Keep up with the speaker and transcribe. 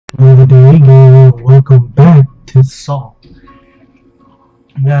Hello, the Daily Gaming. Welcome back to Saw.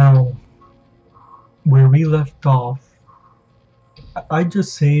 Now, where we left off, I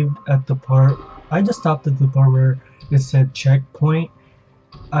just saved at the part. I just stopped at the part where it said checkpoint.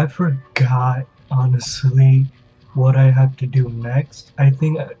 I forgot, honestly, what I had to do next. I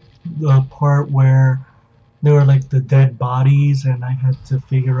think the part where there were like the dead bodies, and I had to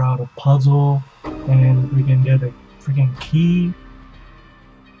figure out a puzzle, and we can get a freaking key.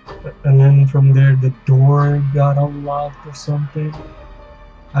 And then from there, the door got unlocked or something.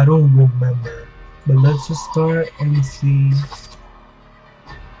 I don't remember, but let's just start and see.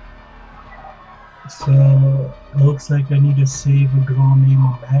 So, looks like I need to save a girl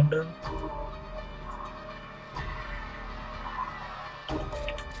named Amanda.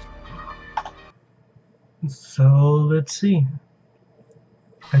 So, let's see.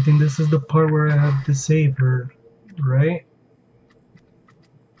 I think this is the part where I have to save her, right?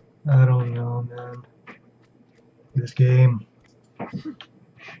 I don't know, man. This game.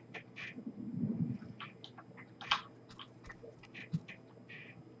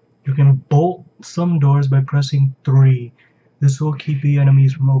 You can bolt some doors by pressing 3. This will keep the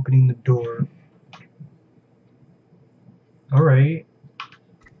enemies from opening the door. Alright.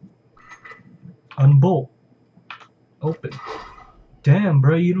 Unbolt. Open. Damn,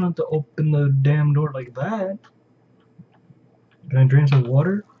 bro, you don't have to open the damn door like that. Can I drink some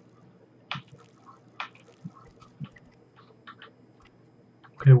water?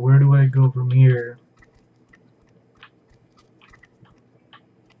 Okay, where do I go from here?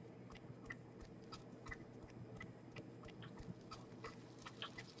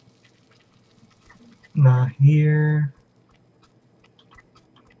 Not here.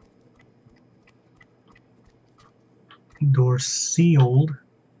 Door sealed.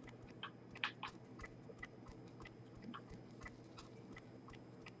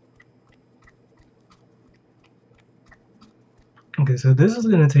 Okay, so this is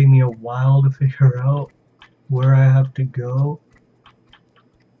gonna take me a while to figure out where I have to go.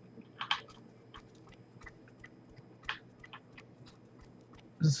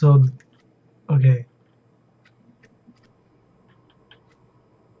 So, okay.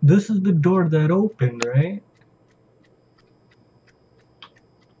 This is the door that opened, right?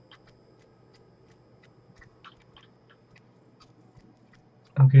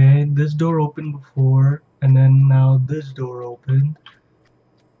 Okay, this door opened before, and then now this door opened.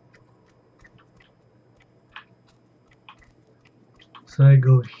 So I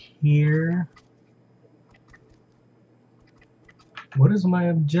go here. What is my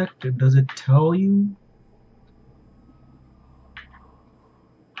objective? Does it tell you?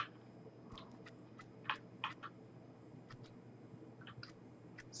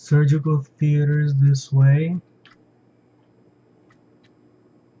 Surgical theaters this way.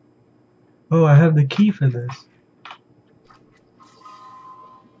 Oh, I have the key for this.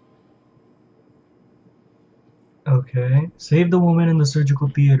 Okay. Save the woman in the surgical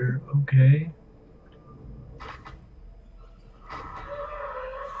theater. Okay.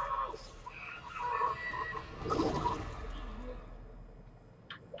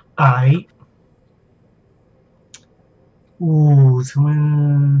 I. Ooh,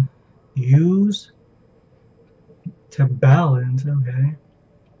 someone use to balance. Okay.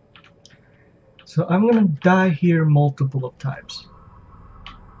 So I'm gonna die here multiple of times.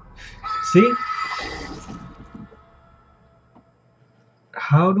 See?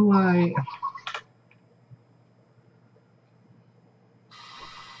 How do I...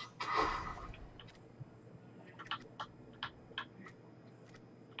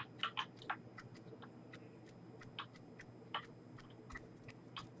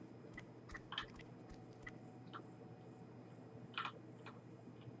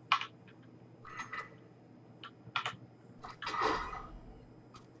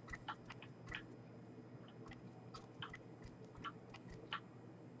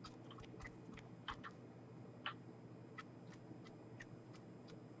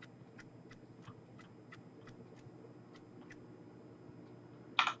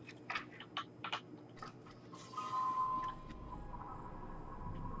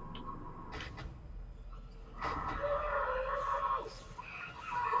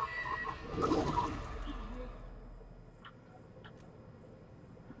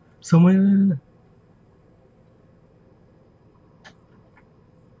 Someone...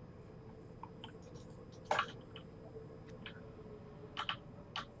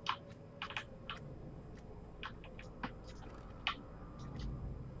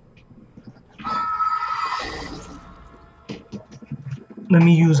 Let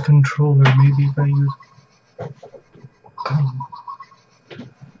me use controller. Maybe if I use...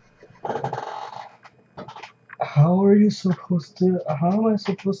 How are you supposed to, how am I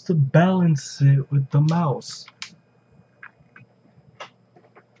supposed to balance it with the mouse?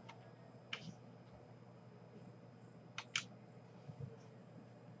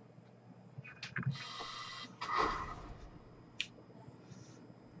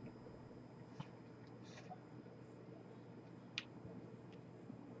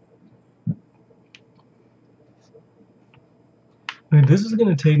 Wait, this is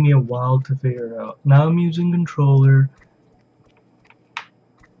gonna take me a while to figure out. Now I'm using controller.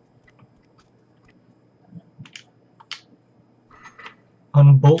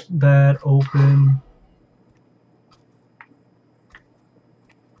 Unbolt that, open.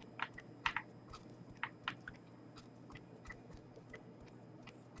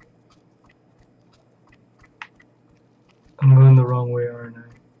 I'm going the wrong way, aren't I?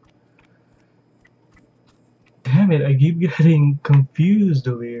 Damn it, I keep getting confused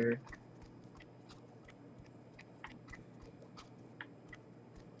over here.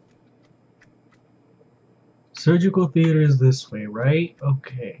 Surgical theater is this way, right?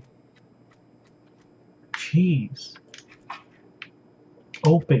 Okay. Jeez.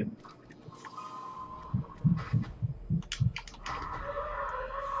 Open.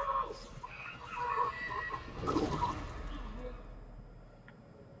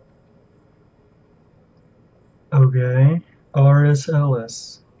 Okay.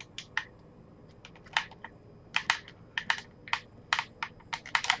 RSLS.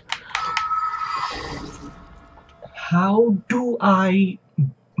 How do I...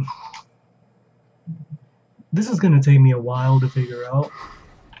 This is gonna take me a while to figure out.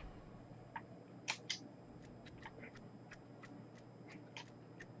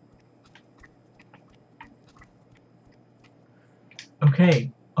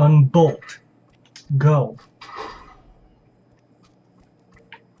 Okay, unbolt. Go.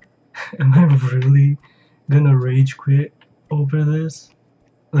 Am I really gonna rage quit over this?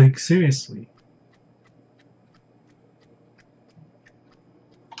 Like, seriously.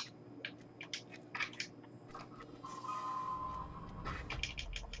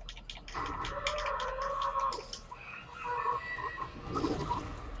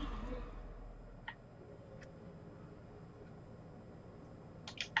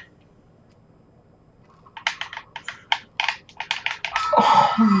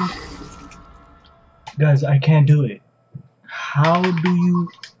 Guys, I can't do it. How do you...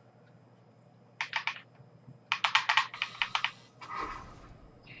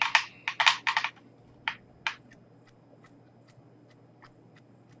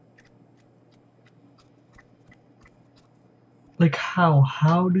 Like, how?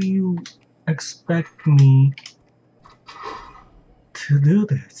 How do you expect me to do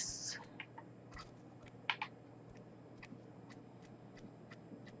this?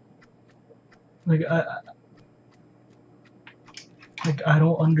 Like, I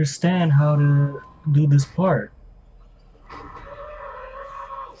don't understand how to do this part.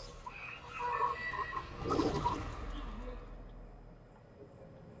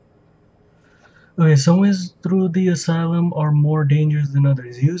 Okay, some ways through the asylum are more dangerous than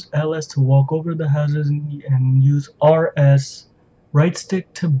others. Use LS to walk over the hazards and use RS, right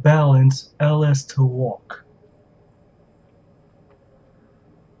stick to balance, LS to walk.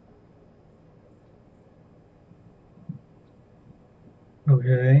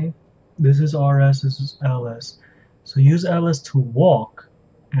 Okay, this is RS, this is LS. So use LS to walk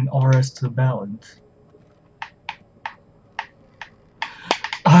and RS to balance.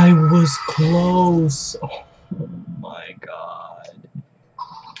 I was close. Oh my god.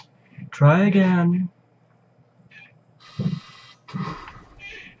 Try again.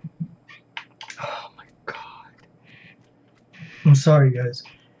 Oh my god. I'm sorry, guys.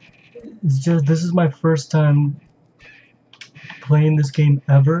 It's just, this is my first time playing this game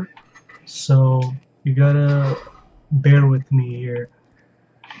ever, so you gotta bear with me here.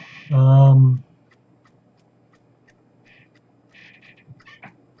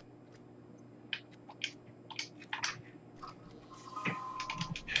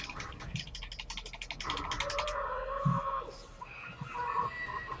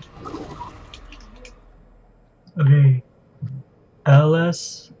 Okay,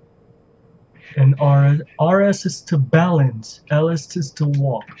 LS and RS. RS is to balance, LS is to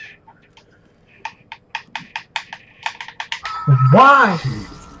walk. Why?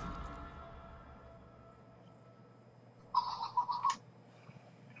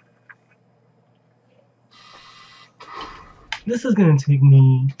 This is gonna take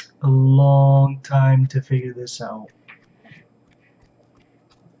me a long time to figure this out.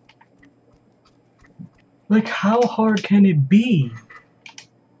 Like, how hard can it be?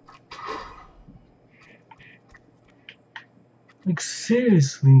 Like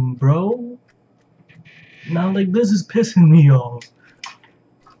seriously, bro? Now like this is pissing me off.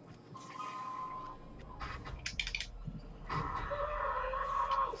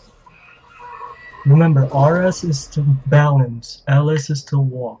 Remember, RS is to balance, LS is to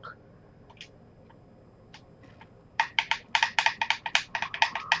walk.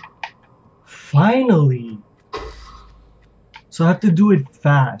 Finally! So I have to do it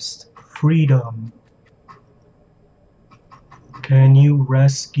fast. Freedom. Can you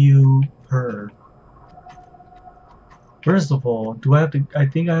rescue her? First of all, do I have to... I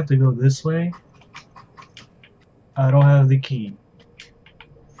think I have to go this way. I don't have the key.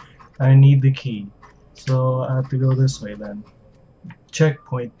 I need the key. So I have to go this way then.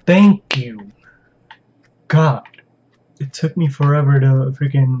 Checkpoint. Thank you! God. It took me forever to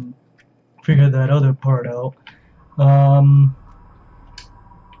freaking figure that other part out. Can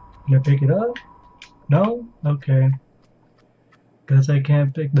I pick it up? No? Okay. Guess I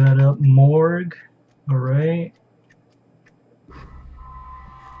can't pick that up. Morgue. Alright.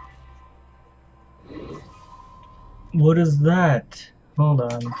 What is that? Hold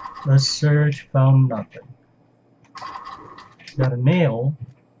on. Let's search. Found nothing. Got a nail.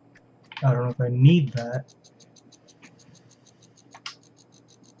 I don't know if I need that.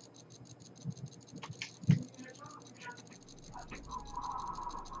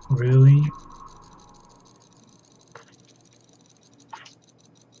 Really?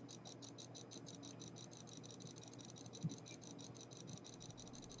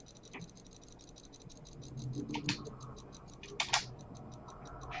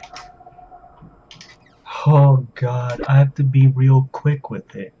 Oh god, I have to be real quick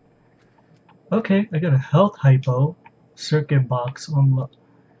with it. Okay, I got a health hypo. Circuit box unlocked.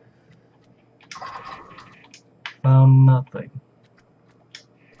 Found nothing.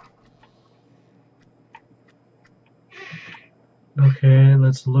 Okay,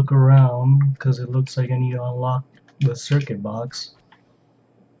 let's look around, because it looks like I need to unlock the circuit box.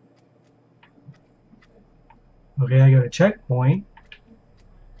 Okay, I got a checkpoint.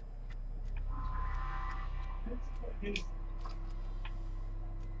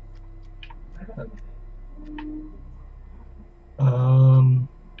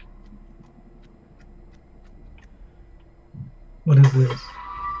 What is this?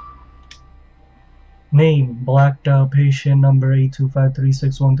 Name, blacked out patient number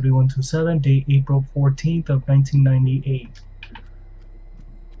 82536131127, date April 14th of 1998.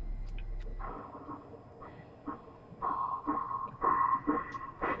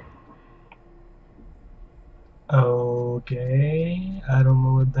 Okay, I don't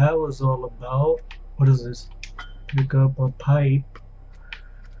know what that was all about. What is this? Pick up a pipe.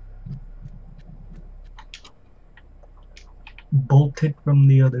 Bolted from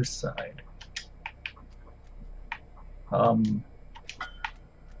the other side.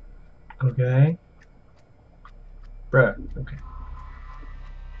 Okay. Bruh, okay.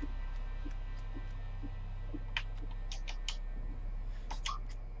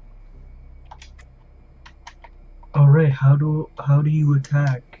 Alright, how do you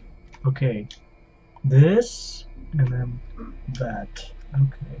attack? Okay. This and then that.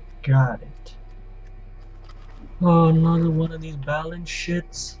 Okay, got it. Oh, another one of these balance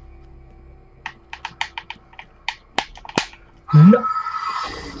shits. No.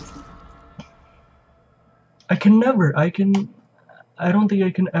 I don't think I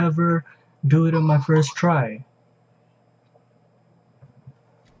can ever do it on my first try.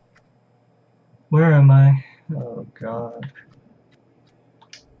 Where am I? Oh god.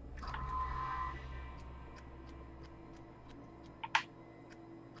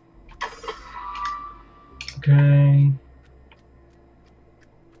 Okay.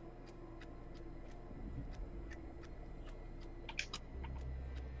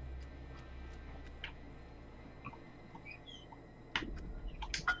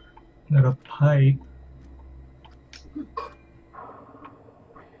 Got a pipe.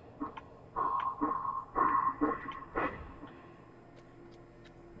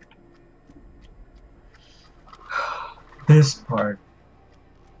 This part.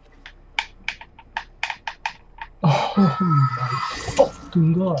 Oh my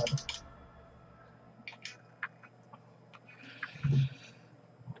fucking god.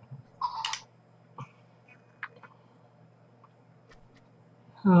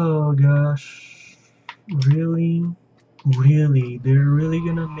 Oh gosh. Really? Really? They're really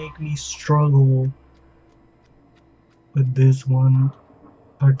gonna make me struggle with this one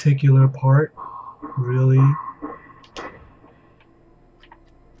particular part? Really?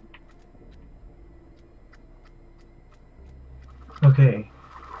 Okay.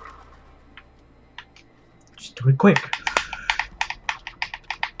 Just do it quick.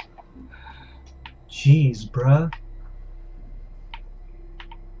 Jeez, bruh.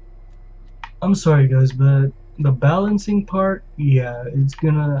 I'm sorry guys, but the balancing part, yeah,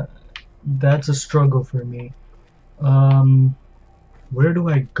 that's a struggle for me. Where do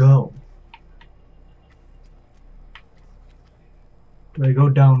I go? Do I go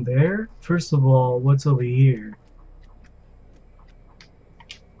down there? First of all, what's over here?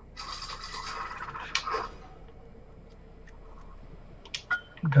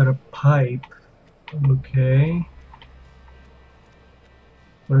 Got a pipe. Okay.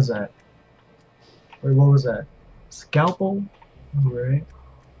 What is that? Wait, what was that? Scalpel? Alright.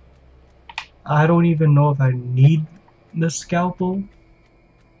 I don't even know if I need the scalpel,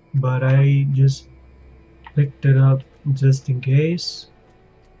 but I just picked it up just in case.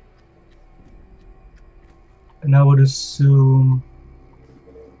 And I would assume...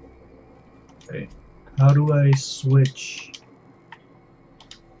 Wait, how do I switch?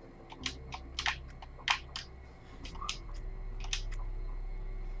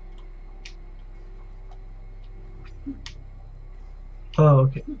 Oh,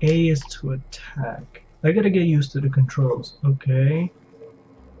 okay. A is to attack. I gotta get used to the controls. Okay.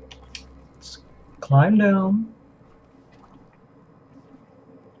 Let's climb down.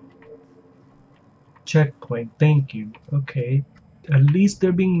 Checkpoint. Thank you. Okay. At least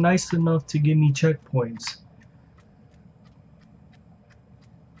they're being nice enough to give me checkpoints.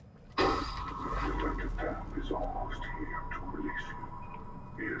 Protective dam is almost here to release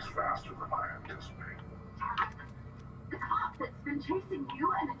you. It is faster than I anticipated. The cop that's been chasing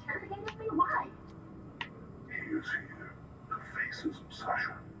you and interrogating me? Why? He is here to face his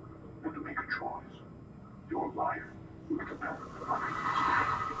obsession and to make a choice. Your life will depend on it.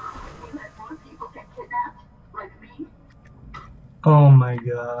 You let more people get kidnapped? Like me? Oh my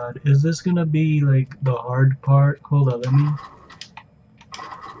god. Is this gonna be like the hard part? Hold on, let me...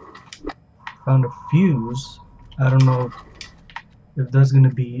 Found a fuse. I don't know if that's gonna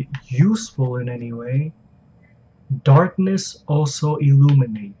be useful in any way. Darkness also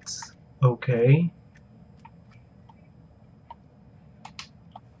illuminates. Okay.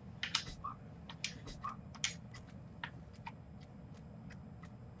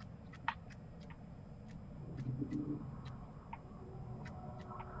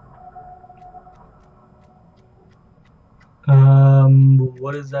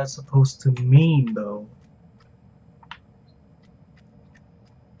 What is that supposed to mean though?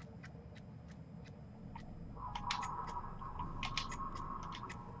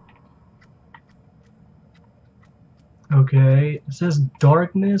 Okay, it says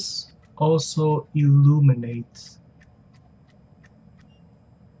darkness also illuminates.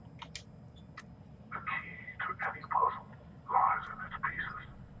 The key to any puzzle lies in its pieces.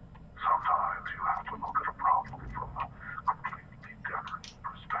 Sometimes you have to look at a problem from a completely different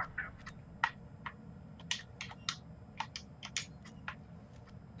perspective.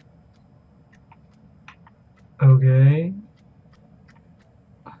 Okay.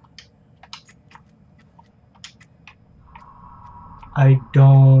 I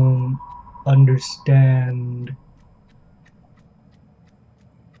don't understand.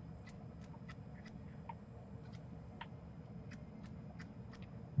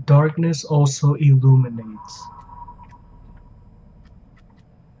 Darkness also illuminates.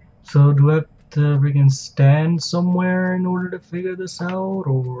 So do I have to freaking stand somewhere in order to figure this out,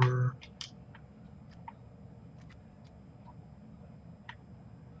 or...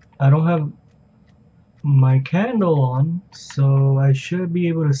 I don't have my candle on, so I should be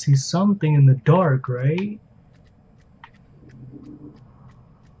able to see something in the dark, right?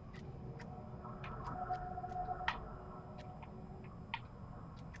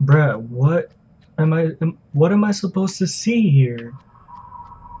 Bruh, what am I supposed to see here?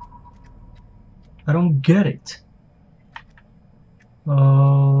 I don't get it.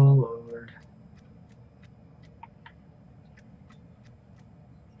 Oh Lord.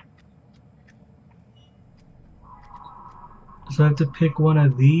 So I have to pick one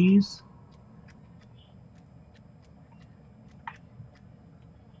of these?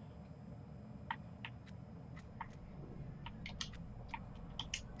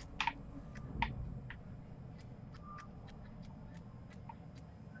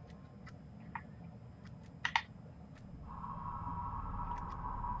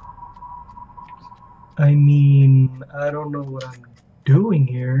 I mean, I don't know what I'm doing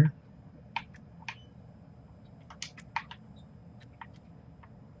here.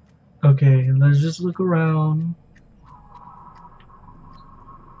 Okay, let's just look around.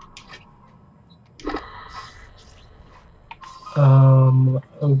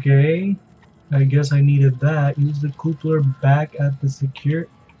 Okay. I guess I needed that. Use the coupler back at the secure.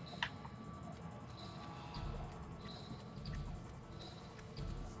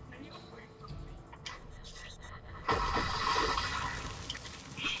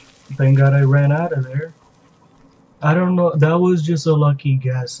 thank God I ran out of there. I don't know. That was just a lucky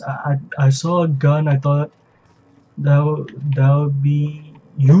guess. I saw a gun. I thought that would be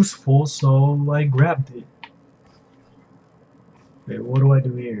useful, so I grabbed it. Wait, what do I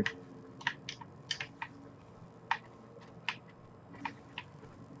do here?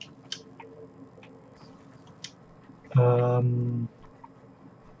 Um.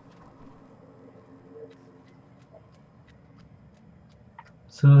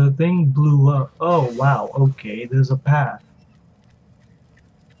 So the thing blew up. Oh wow. Okay, there's a path.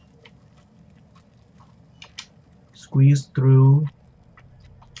 Squeeze through.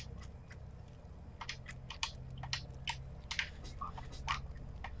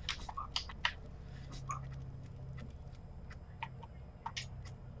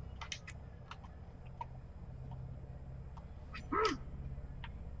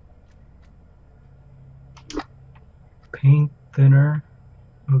 Paint thinner.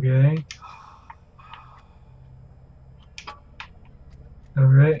 Okay.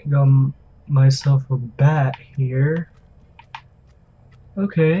 Alright, got myself a bat here.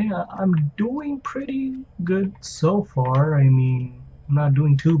 Okay, I'm doing pretty good so far. I mean, I'm not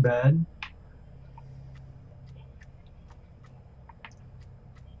doing too bad.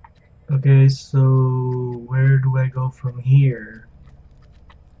 Okay, so where do I go from here?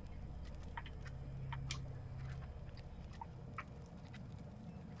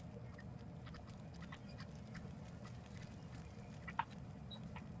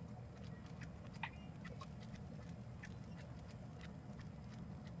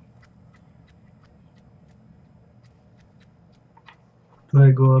 Do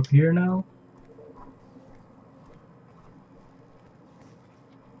I go up here now?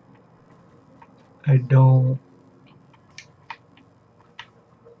 I don't.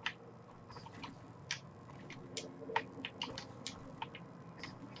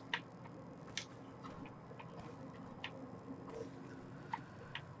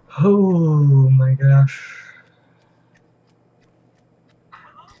 Oh my gosh.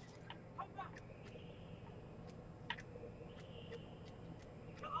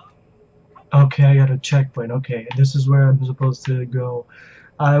 Okay, I got a checkpoint. Okay, this is where I'm supposed to go.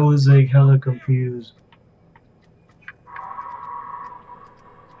 I was like hella confused.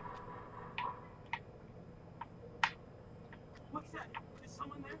 What's that? Is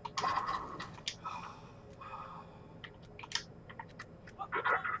someone there?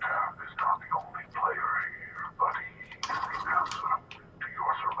 Detective Tab is not the only player here, but he is the answer to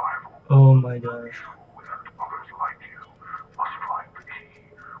your survival. Oh my gosh. You and others like you must find the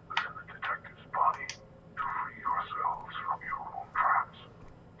key within the detective's body to free yourselves from your own traps.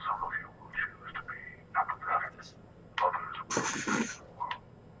 Some of you will choose to be apathetic. Others will be more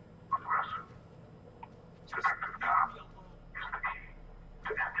aggressive. Detective Tab is the key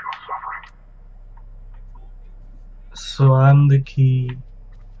to end your suffering. So I'm the key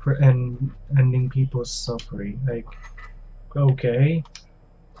for ending people's suffering. Like, okay.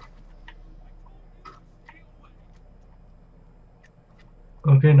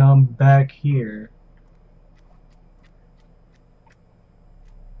 Okay, now I'm back here.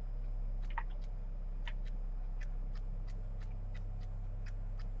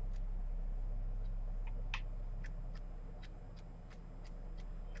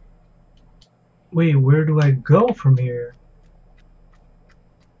 Wait, where do I go from here?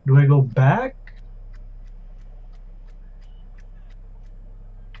 Do I go back?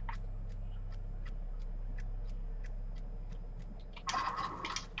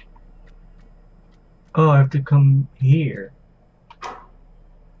 Oh, I have to come here.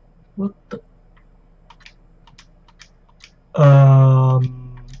 What the?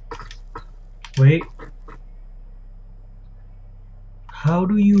 Wait. How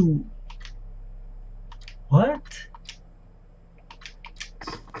do you... What?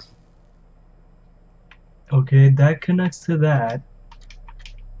 Okay, that connects to that.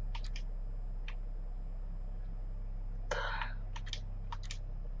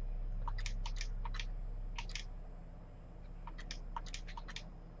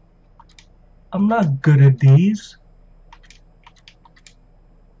 I'm not good at these.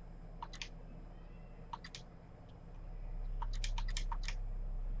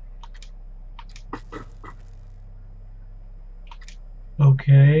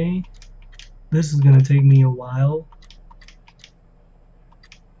 Okay. This is gonna take me a while.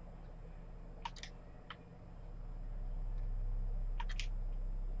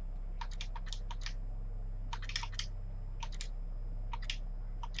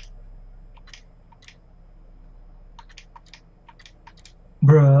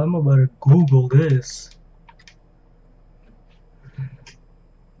 Bruh, I'm about to Google this.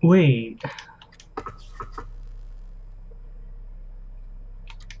 Wait.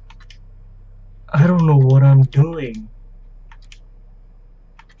 I don't know what I'm doing.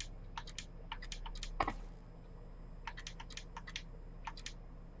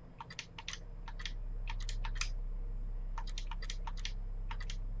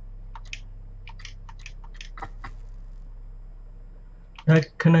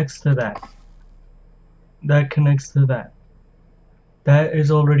 That connects to that. That connects to that. That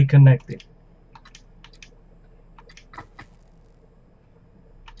is already connected.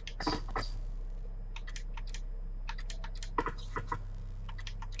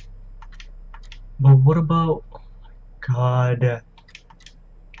 But what about... God.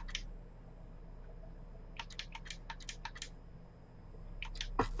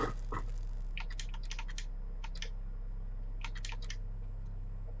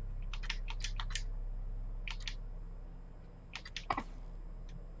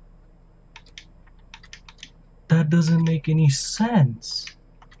 That doesn't make any sense.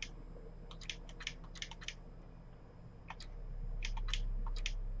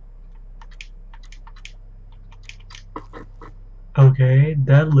 Okay,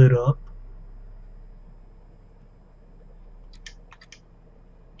 that lit up.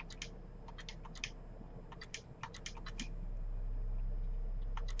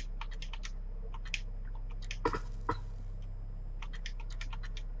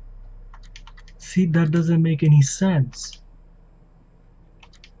 See, that doesn't make any sense.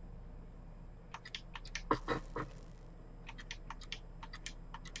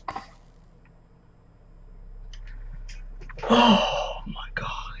 Oh my god.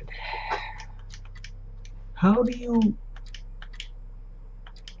 How do you...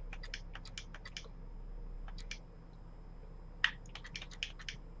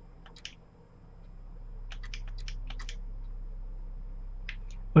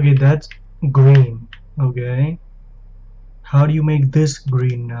 Okay, that's green. Okay. How do you make this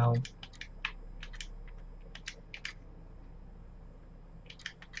green now?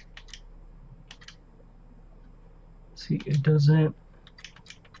 See, it doesn't...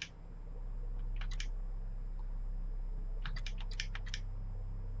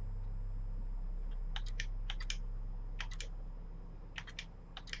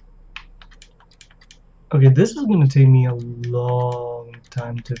 Okay, this is gonna take me a long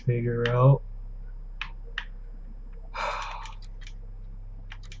time to figure out.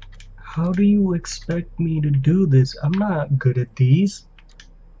 How do you expect me to do this? I'm not good at these.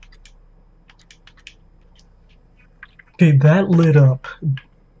 Okay, that lit up.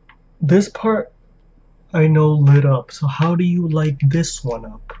 This part I know lit up. So how do you light this one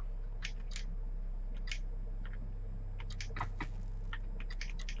up?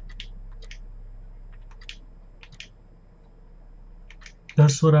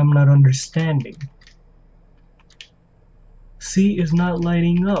 That's what I'm not understanding. See, it's not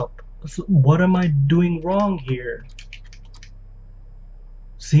lighting up. So what am I doing wrong here?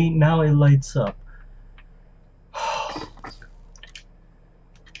 See, now it lights up.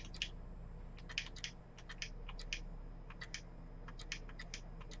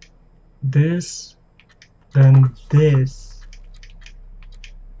 This, then this.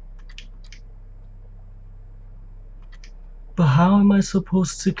 But how am I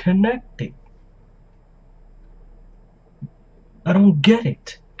supposed to connect it? I don't get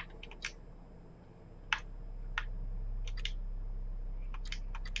it.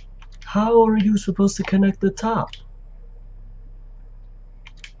 How are you supposed to connect the top?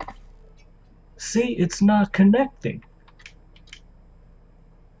 See, it's not connecting.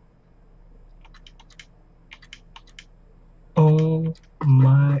 Oh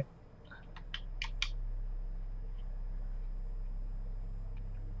my...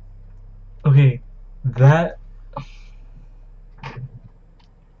 Okay, that...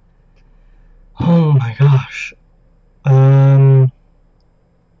 Oh my gosh.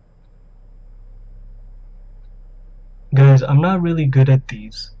 Guys, I'm not really good at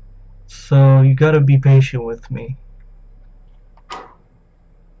these. So you gotta be patient with me. What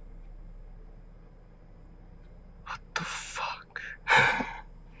the fuck?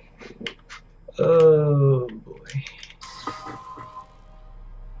 Oh boy.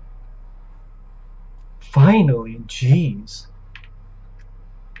 Finally, jeez.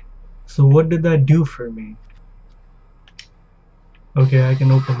 So what did that do for me? Okay, I can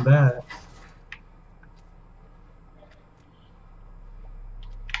open that.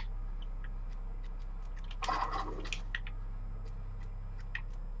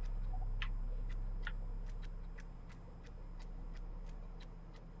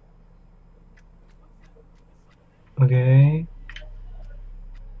 Okay.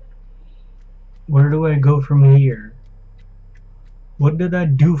 Where do I go from here? What did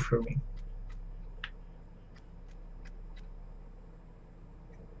that do for me?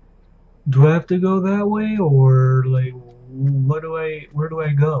 Do I have to go that way, or like, where do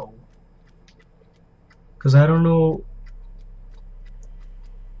I go? Because I don't know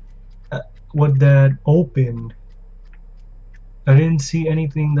what that opened. I didn't see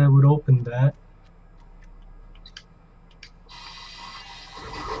anything that would open that.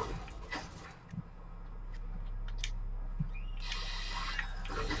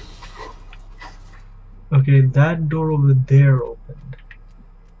 Okay, that door over there opened.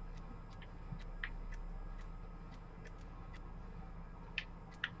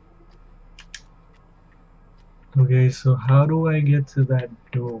 Okay, so how do I get to that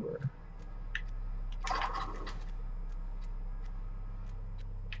door?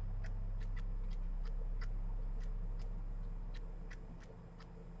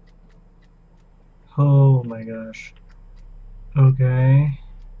 Oh my gosh. Okay.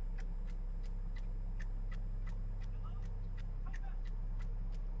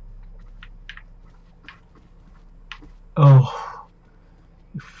 Oh,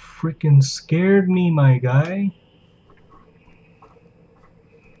 you freaking scared me, my guy.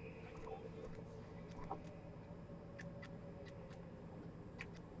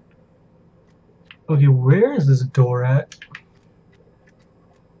 Okay, where is this door at?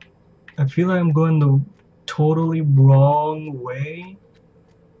 I feel like I'm going the totally wrong way.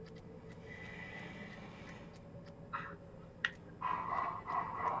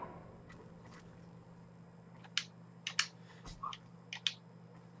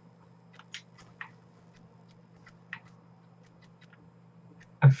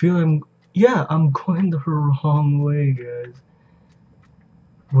 I feel yeah, I'm going the wrong way, guys.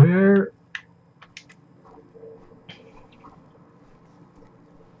 Where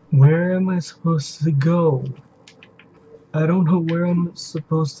am I supposed to go? I don't know where I'm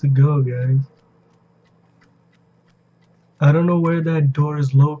supposed to go, guys. I don't know where that door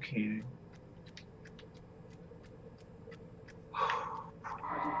is located.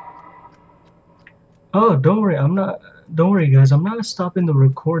 Oh, don't worry, don't worry, guys, I'm not stopping the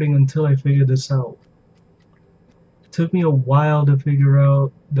recording until I figure this out. It took me a while to figure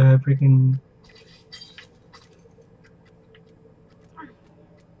out that freaking...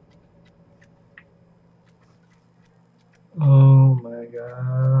 Oh my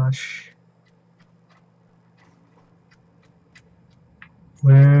gosh.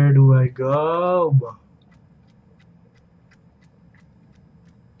 Where do I go?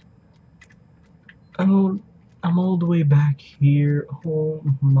 I'm all the way back here. Oh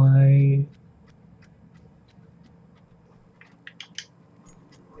my...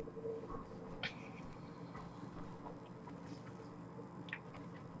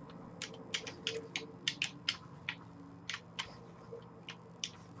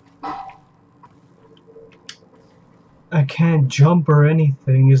 I can't jump or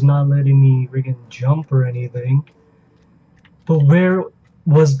anything. It's not letting me freaking jump or anything. But where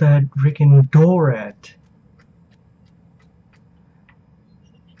was that freaking door at?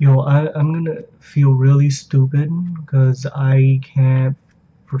 Yo, I'm gonna feel really stupid because I can't,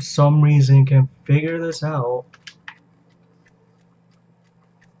 for some reason, can't figure this out.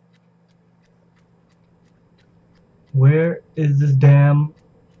 Where is this damn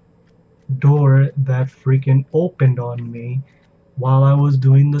door that freaking opened on me while I was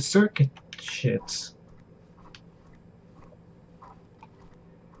doing the circuit shits?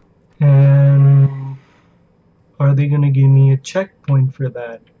 And are they gonna give me a checkpoint for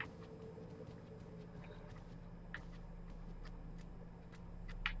that?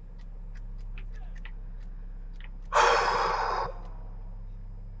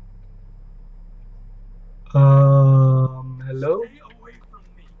 Hello? Stay away from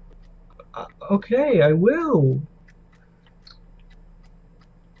me. Okay, I will.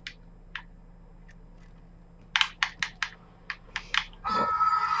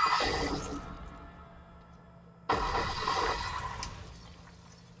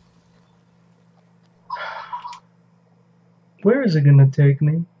 Where is it gonna take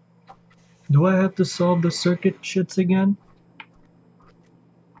me? Do I have to solve the circuit shits again?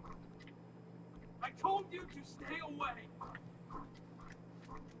 I told you to stay away.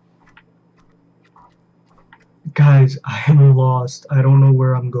 Guys, I am lost. I don't know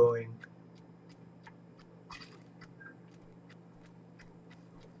where I'm going.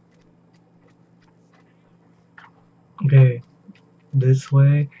 Okay, this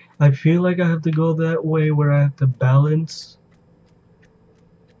way. I feel like I have to go that way where I have to balance.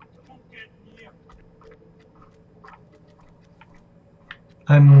 Don't get near.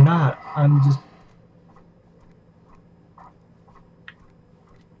 I'm not. I'm just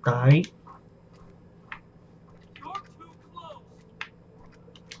Die. You're too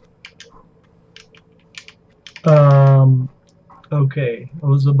close. Okay. I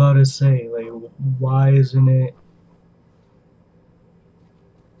was about to say, like, why isn't it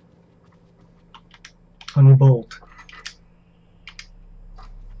Honey Bolt?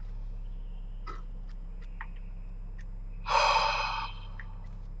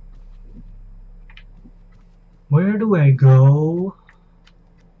 Where do I go?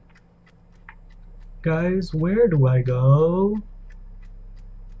 Guys, where do I go?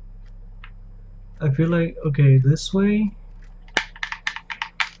 I feel like, okay, this way?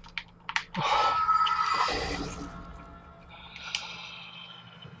 I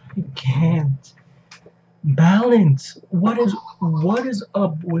can't. Balance! What is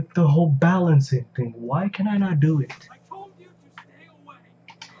up with the whole balancing thing? Why can I not do it? I told you to stay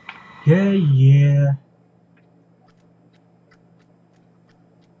away. Yeah.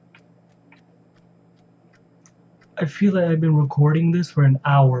 I feel like I've been recording this for an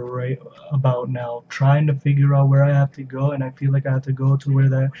hour right about now, trying to figure out where I have to go, and I feel like I have to go to where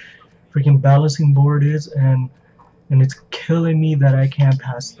that freaking balancing board is, and it's killing me that I can't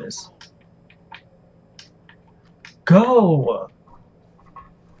pass this. Go!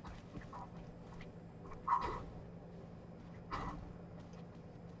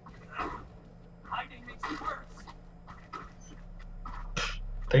 Hiding makes it worse.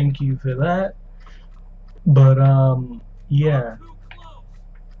 Thank you for that. But yeah. Too close.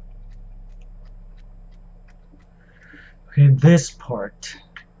 Okay, this part.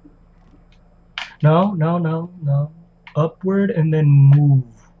 No. Upward and then move,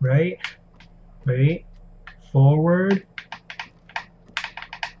 right? Wait. Forward.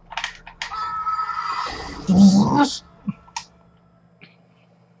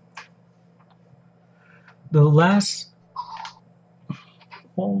 The last...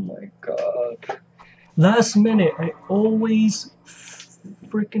 Oh my god. Last minute, I always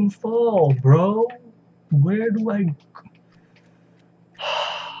freaking fall, bro. Where do I...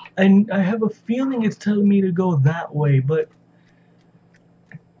 And I have a feeling it's telling me to go that way, but...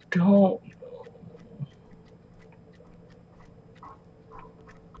 Don't...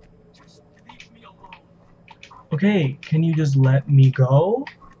 Just leave me alone. Okay, can you just let me go?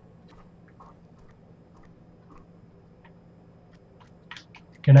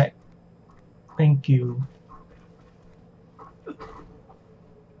 Can I? Thank you.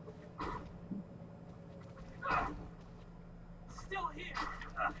 Still here.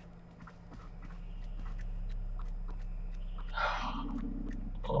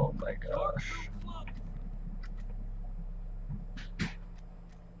 Oh my gosh.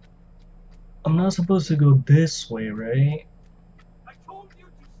 I'm not supposed to go this way, right? I told you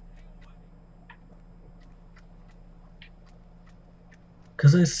to stay away.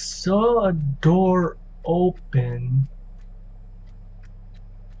 Because I saw a door open.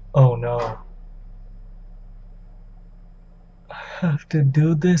 Oh no. I have to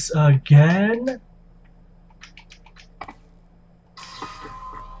do this again?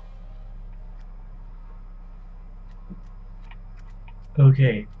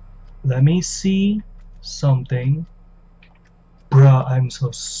 Okay, let me see something. Bruh, I'm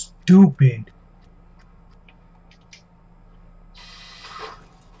so stupid.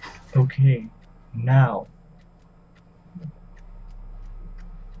 Okay, now.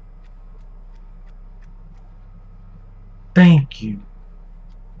 Thank you.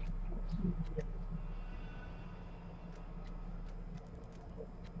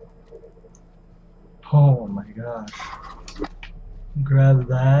 Oh my gosh. Grab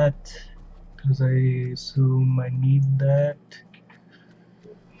that, because I assume I need that.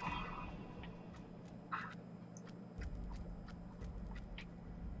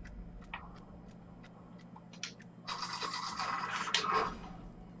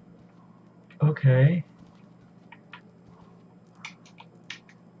 Okay.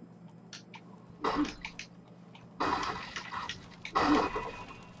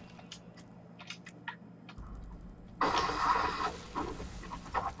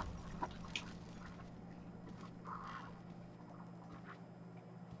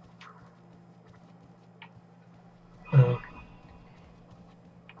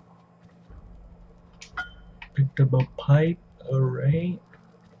 Picked up a pipe, alright.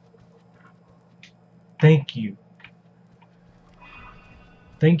 Thank you.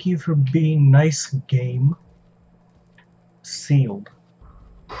 Thank you for being nice, game. Sealed.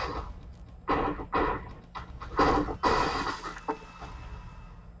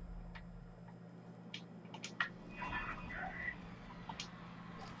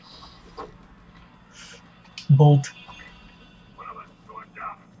 Bolt. Well, it's going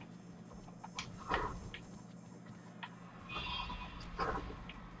down.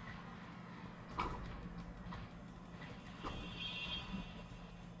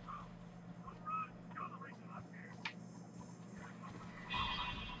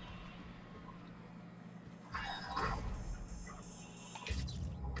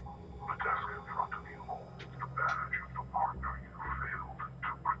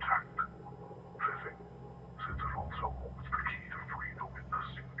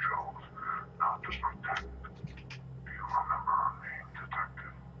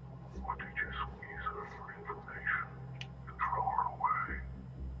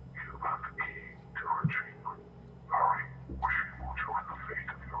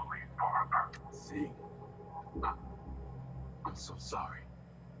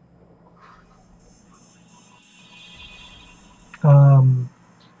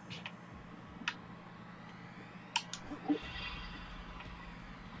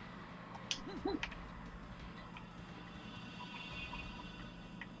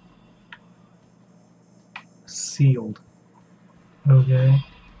 sealed. Okay.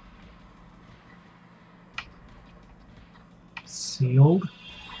 Sealed.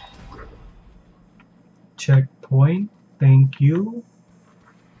 Checkpoint. Thank you.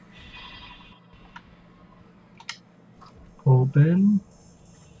 Open.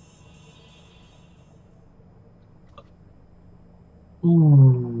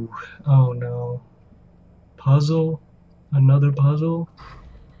 Ooh. Oh no. Puzzle. Another puzzle.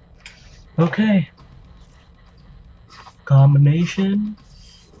 Okay. Combination.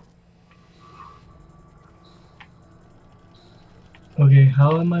 Okay,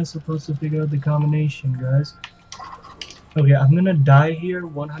 how am I supposed to figure out the combination, guys? Okay, I'm gonna die here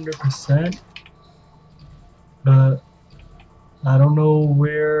 100%, but I don't know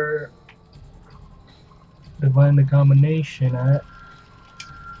where to find the combination at.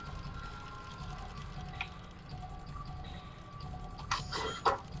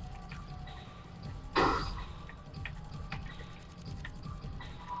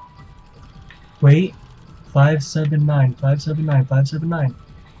 Wait, 579, 579, 579.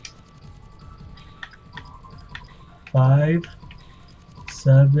 5,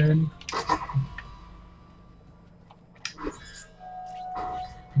 7.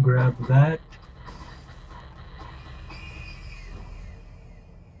 Grab that.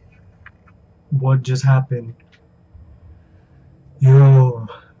 What just happened? Yo,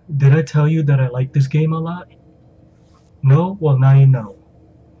 did I tell you that I like this game a lot? No? Well, now you know.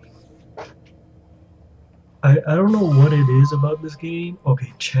 I don't know what it is about this game.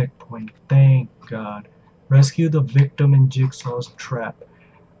 Okay, checkpoint. Thank God. Rescue the victim in Jigsaw's trap.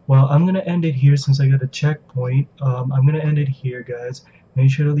 Well, I'm gonna end it here since I got a checkpoint. I'm gonna end it here, guys. Make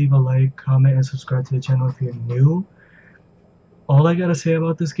sure to leave a like, comment, and subscribe to the channel if you're new. All I gotta say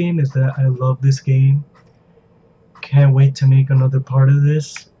about this game is that I love this game. Can't wait to make another part of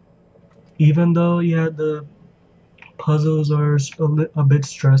this. Even though, yeah, the puzzles are a bit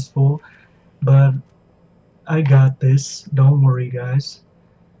stressful, but I got this. Don't worry, guys.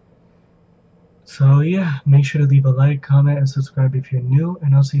 So yeah, make sure to leave a like, comment, and subscribe if you're new,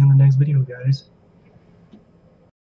 and I'll see you in the next video, guys.